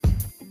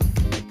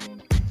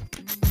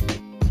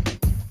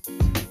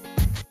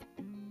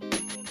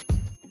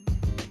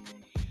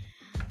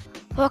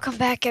Welcome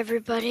back,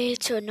 everybody,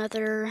 to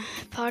another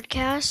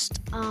podcast.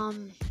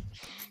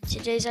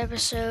 Today's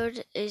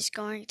episode is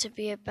going to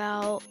be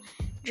about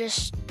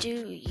just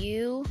do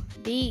you,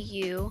 be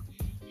you,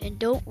 and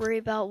don't worry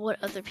about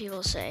what other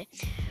people say.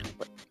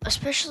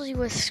 Especially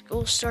with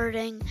school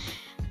starting,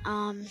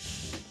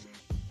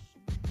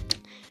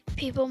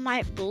 people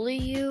might bully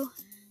you,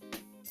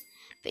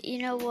 but you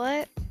know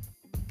what?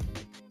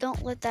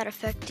 Don't let that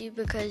affect you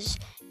because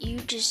you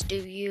just do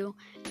you.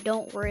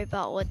 Don't worry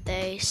about what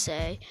they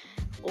say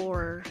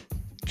or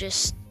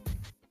just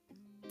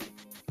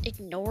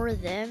ignore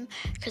them,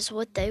 because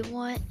what they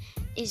want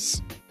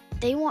is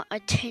they want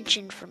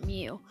attention from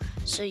you.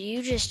 So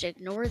you just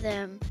ignore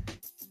them,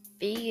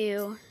 be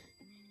you,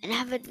 and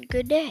have a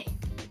good day.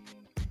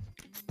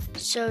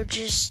 So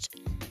just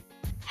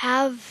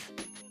have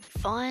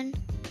fun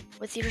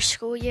with your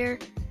school year,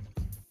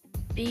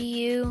 be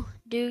you,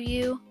 do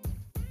you,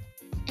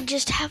 and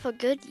just have a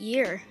good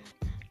year.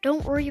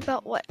 Don't worry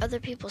about what other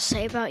people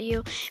say about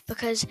you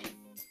because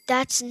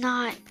that's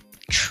not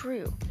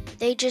true.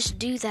 They just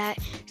do that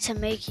to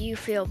make you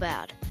feel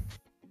bad.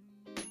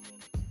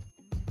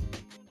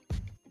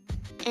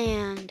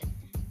 And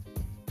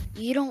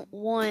you don't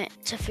want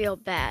to feel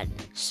bad,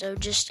 so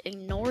just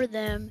ignore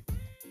them.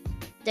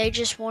 They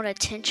just want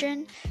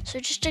attention, so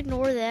just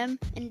ignore them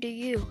and do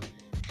you.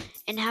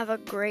 And have a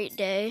great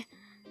day.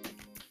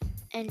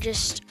 And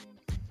just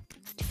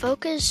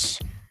focus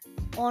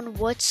on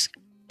what's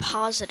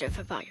positive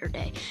about your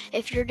day.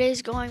 If your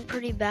day's going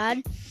pretty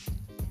bad,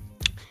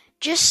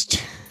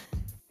 just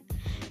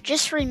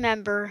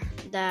remember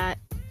that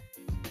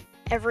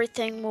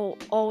everything will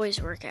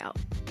always work out.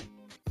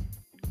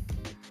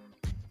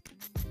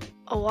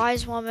 A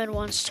wise woman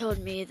once told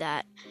me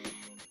that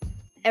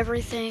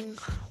everything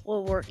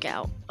will work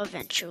out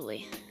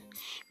eventually.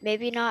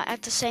 Maybe not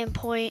at the same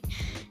point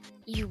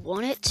you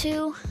want it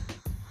to,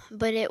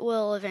 but it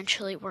will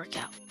eventually work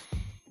out.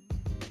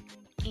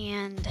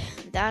 And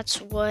that's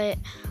what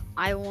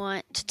I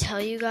want to tell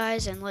you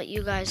guys and let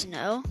you guys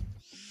know,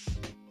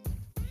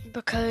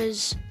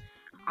 because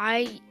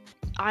I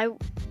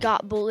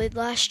got bullied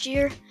last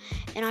year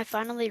and I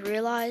finally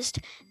realized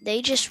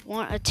they just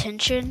want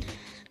attention.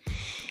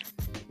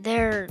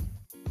 They're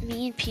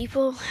mean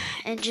people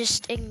and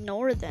just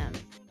ignore them.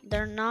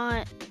 They're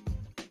not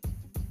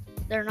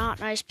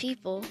nice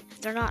people.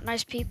 If they're not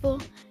nice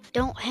people,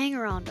 don't hang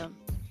around them.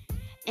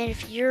 And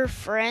if you're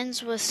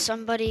friends with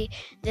somebody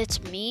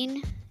that's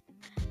mean,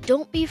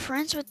 don't be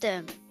friends with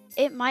them.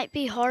 It might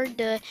be hard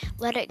to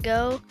let it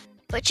go,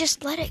 but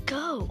just let it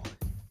go.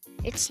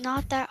 It's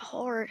not that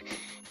hard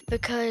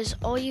because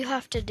all you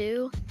have to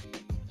do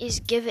is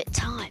give it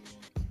time.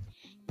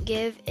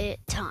 Give it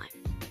time.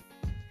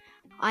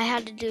 I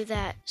had to do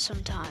that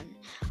sometimes.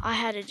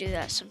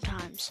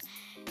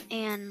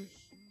 And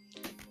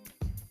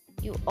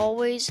you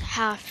always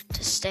have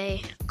to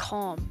stay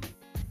calm,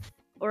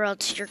 or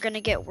else you're going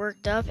to get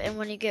worked up, and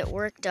when you get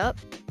worked up,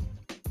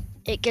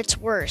 it gets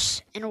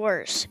worse and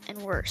worse and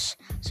worse.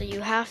 So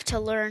you have to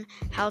learn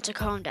how to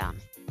calm down.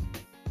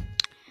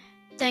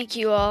 Thank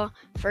you all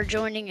for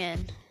joining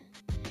in.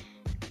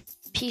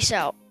 Peace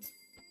out.